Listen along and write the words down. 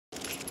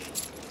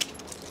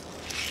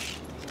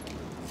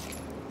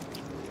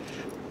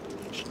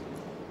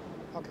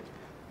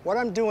What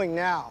I'm doing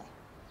now,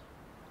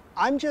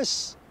 I'm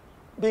just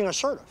being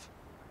assertive.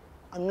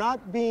 I'm not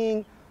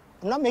making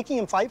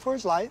him fight for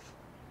his life.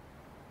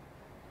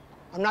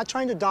 I'm not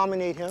trying to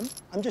dominate him.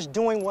 I'm just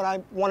doing what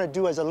I want to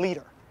do as a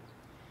leader.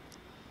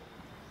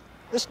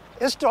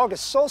 This dog is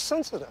so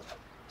sensitive.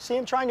 See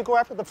him trying to go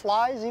after the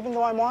flies even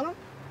though I'm on him?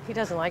 He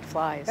doesn't like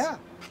flies. Yeah.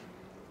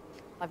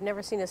 I've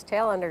never seen his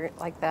tail under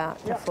like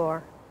that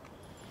before.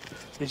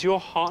 Is your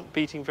heart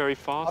beating very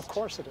fast? Of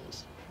course it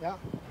is, yeah.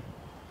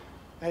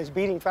 And it's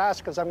beating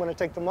fast because I'm going to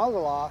take the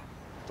muzzle off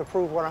to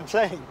prove what I'm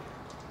saying.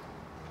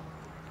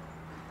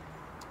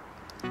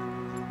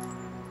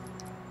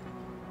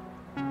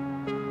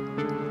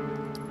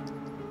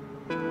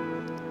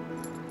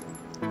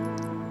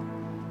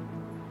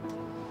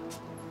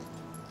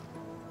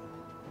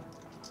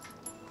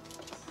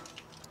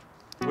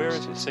 Where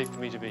is it safe for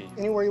me to be?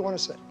 Anywhere you want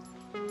to sit.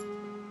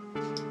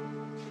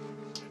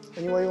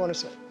 Anywhere you want to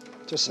sit.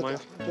 Just sit down.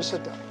 Just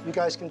sit down. You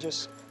guys can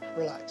just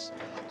relax.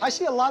 I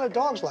see a lot of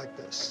dogs like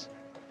this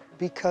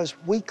because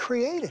we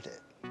created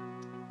it.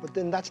 But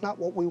then that's not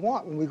what we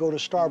want when we go to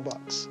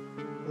Starbucks.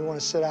 We want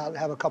to sit out and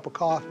have a cup of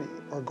coffee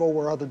or go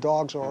where other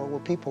dogs are or where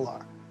people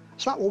are.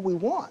 It's not what we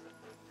want.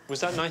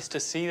 Was that nice to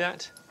see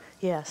that?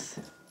 Yes.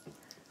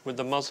 With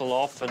the muzzle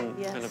off and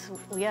Yes, kind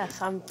of...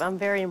 yes, I'm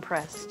very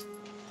impressed.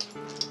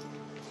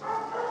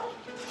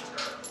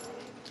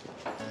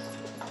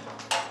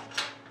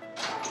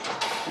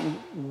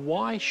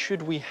 Why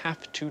should we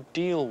have to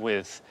deal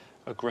with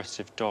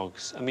aggressive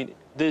dogs? I mean,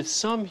 there's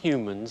some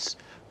humans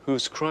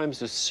whose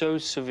crimes are so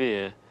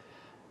severe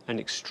and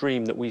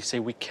extreme that we say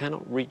we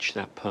cannot reach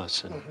that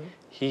person.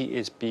 He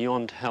is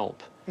beyond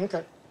help.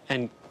 Okay.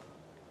 And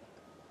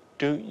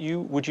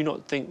would you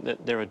not think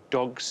that there are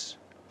dogs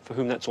for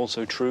whom that's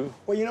also true?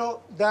 Well, you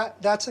know,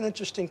 that's an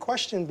interesting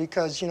question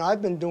because, you know,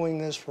 I've been doing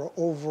this for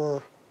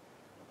over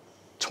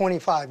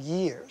 25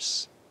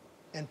 years.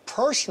 And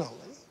personally,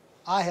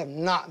 I have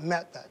not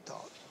met that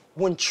dog.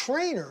 When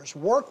trainers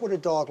work with a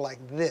dog like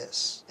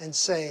this and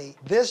say,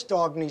 this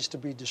dog needs to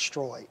be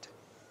destroyed,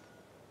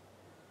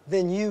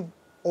 then you've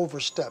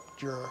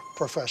overstepped your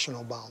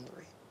professional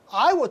boundary.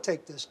 I will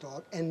take this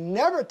dog and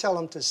never tell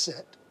him to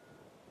sit,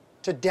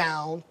 to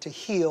down, to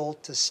heel,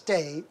 to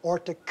stay, or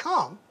to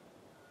come,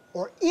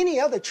 or any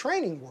other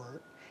training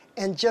word,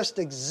 and just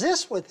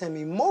exist with him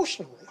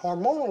emotionally,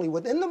 hormonally,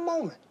 within the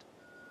moment,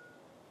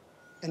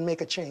 and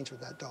make a change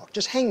with that dog,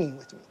 just hanging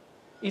with me.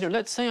 You know,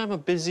 let's say I'm a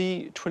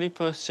busy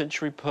 21st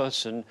century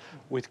person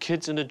with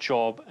kids and a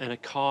job and a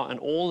car and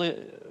all the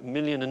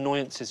million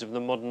annoyances of the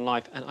modern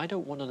life, and I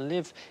don't want to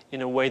live in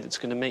a way that's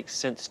going to make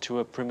sense to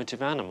a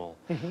primitive animal.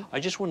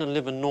 I just want to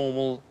live a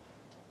normal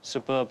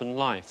suburban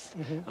life,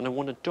 and I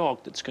want a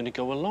dog that's going to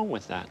go along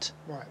with that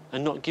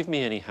and not give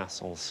me any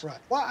hassles. Right.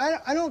 Well,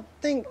 I don't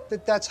think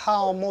that that's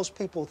how most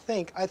people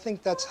think. I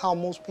think that's how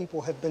most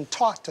people have been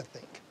taught to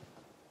think.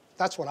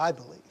 That's what I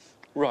believe.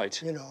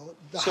 Right. You know,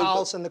 the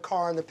house and the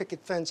car and the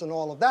picket fence and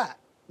all of that,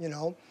 you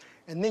know.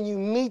 And then you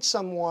meet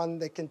someone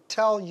that can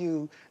tell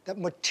you that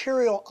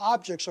material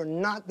objects are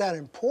not that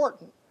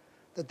important,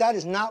 that that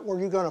is not where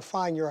you're going to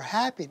find your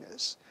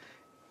happiness.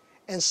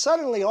 And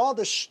suddenly all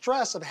the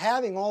stress of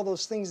having all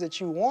those things that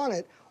you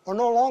wanted are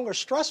no longer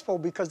stressful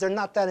because they're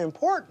not that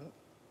important.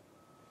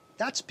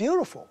 That's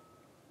beautiful.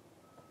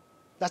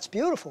 That's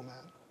beautiful,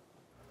 man.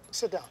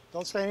 Sit down.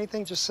 Don't say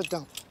anything, just sit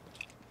down.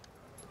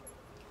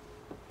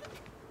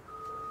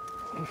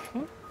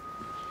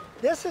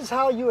 This is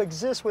how you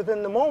exist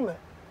within the moment.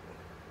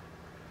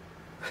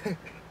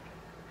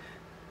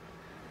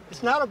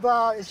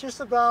 It's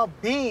just about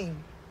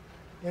being,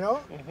 you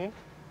know?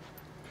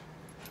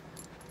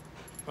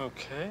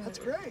 Okay. That's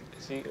great.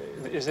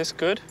 Is this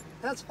good?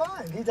 That's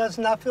fine. He does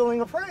not feeling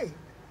afraid.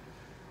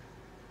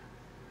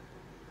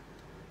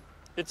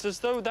 It's as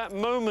though that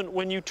moment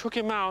when you took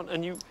him out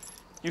and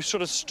you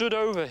sort of stood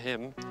over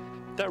him,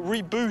 that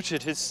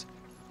rebooted his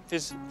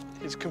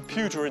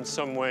computer in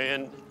some way,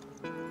 and...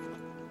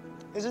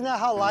 Isn't that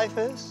how life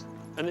is?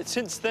 And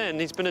since then,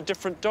 he's been a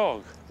different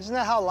dog. Isn't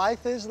that how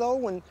life is, though,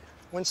 when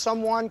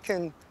someone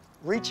can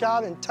reach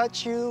out and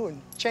touch you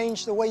and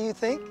change the way you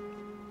think?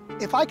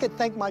 If I could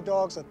thank my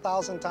dogs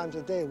 1,000 times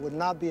a day, it would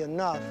not be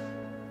enough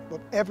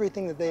with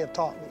everything that they have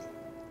taught me.